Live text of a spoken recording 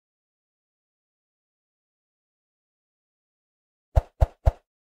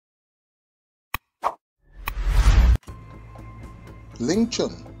Ling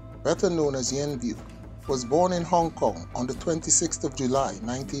Chun, better known as Yuen Biao, was born in Hong Kong on the 26th of July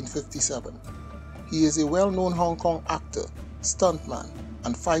 1957. He is a well-known Hong Kong actor, stuntman,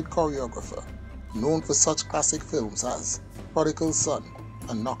 and fight choreographer, known for such classic films as Prodigal Son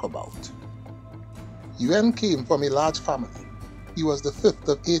and Knockabout. Yuen came from a large family. He was the fifth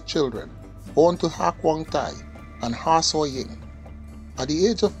of 8 children, born to Ha Kwang Tai and Ha So Ying. At the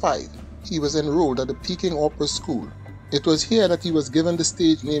age of 5, he was enrolled at the Peking Opera School. It was here that he was given the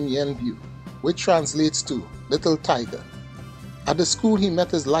stage name Yuen Biao, which translates to Little Tiger. At the school he met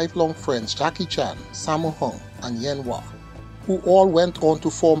his lifelong friends Jackie Chan, Sammo Hung, and Yen Wah, who all went on to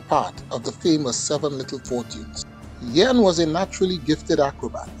form part of the famous 7 Little Fortunes. Yen was a naturally gifted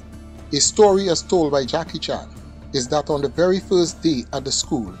acrobat. A story as told by Jackie Chan is that on the very first day at the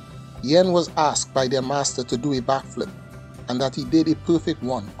school, Yen was asked by their master to do a backflip, and that he did a perfect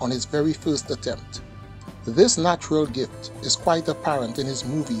one on his very first attempt. This natural gift is quite apparent in his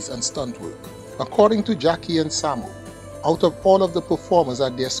movies and stunt work. According to Jackie and Sammo, out of all of the performers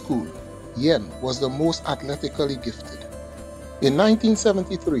at their school, Yen was the most athletically gifted. In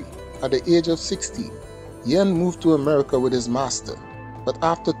 1973, at the age of 16, Yen moved to America with his master, but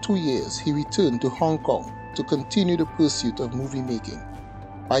after 2 years he returned to Hong Kong to continue the pursuit of movie making.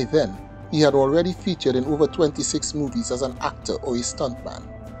 By then, he had already featured in over 26 movies as an actor or a stuntman.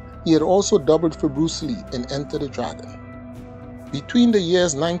 He had also doubled for Bruce Lee in Enter the Dragon. Between the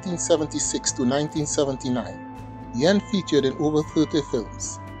years 1976 to 1979, Yen featured in over 30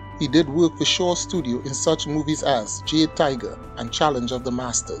 films. He did work for Shaw Studio in such movies as Jade Tiger and Challenge of the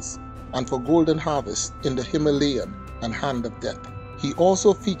Masters, and for Golden Harvest in The Himalayan and Hand of Death. He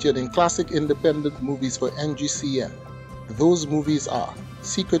also featured in classic independent movies for NGCN. Those movies are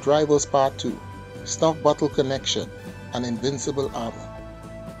Secret Rivals Part 2, Snuff Bottle Connection, and Invincible Armor.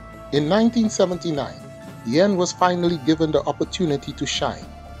 In 1979, Yen was finally given the opportunity to shine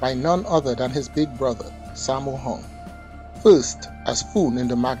by none other than his big brother, Sammo Hung. First, as Foon in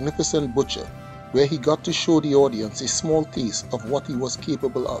The Magnificent Butcher, where he got to show the audience a small taste of what he was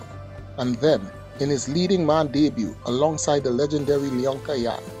capable of, and then in his leading man debut alongside the legendary Leung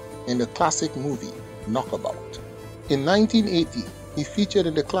Ka-Yan in the classic movie Knockabout. In 1980, he featured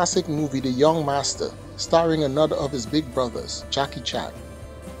in the classic movie The Young Master, starring another of his big brothers, Jackie Chan.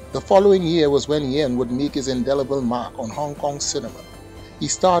 The following year was when Yen would make his indelible mark on Hong Kong cinema. He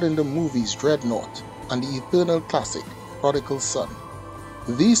starred in the movies Dreadnought and the eternal classic Prodigal Son.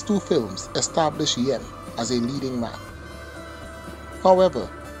 These 2 films established Yen as a leading man. However,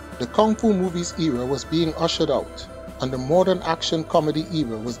 the Kung Fu movies era was being ushered out, and the modern action comedy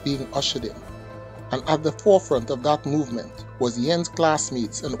era was being ushered in. And at the forefront of that movement was Yen's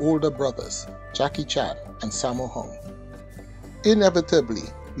classmates and older brothers, Jackie Chan and Sammo Hung. Inevitably,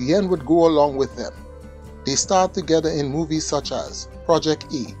 Yen would go along with them. They starred together in movies such as Project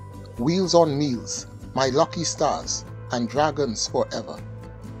A, Wheels on Meals, My Lucky Stars, and Dragons Forever.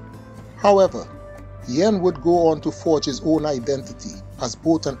 However, Yen would go on to forge his own identity as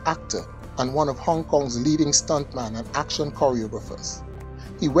both an actor and one of Hong Kong's leading stuntman and action choreographers.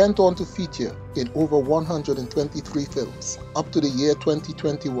 He went on to feature in over 123 films up to the year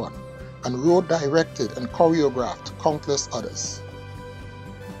 2021 and wrote, directed, and choreographed countless others.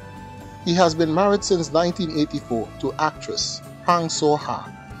 He has been married since 1984 to actress Hang So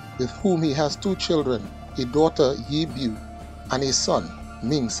Ha, with whom he has 2 children, a daughter Yi Biao and a son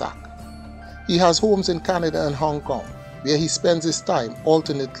Ming Sak. He has homes in Canada and Hong Kong, where he spends his time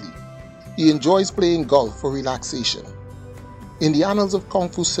alternately. He enjoys playing golf for relaxation. In the annals of Kung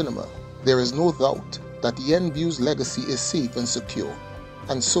Fu cinema, there is no doubt that Yuen Biao's legacy is safe and secure.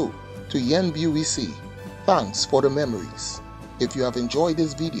 And so, to Yuen Biao we say, thanks for the memories. If you have enjoyed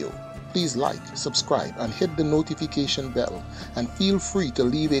this video, please like, subscribe, and hit the notification bell, and feel free to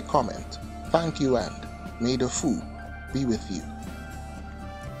leave a comment. Thank you, and may the Fu be with you.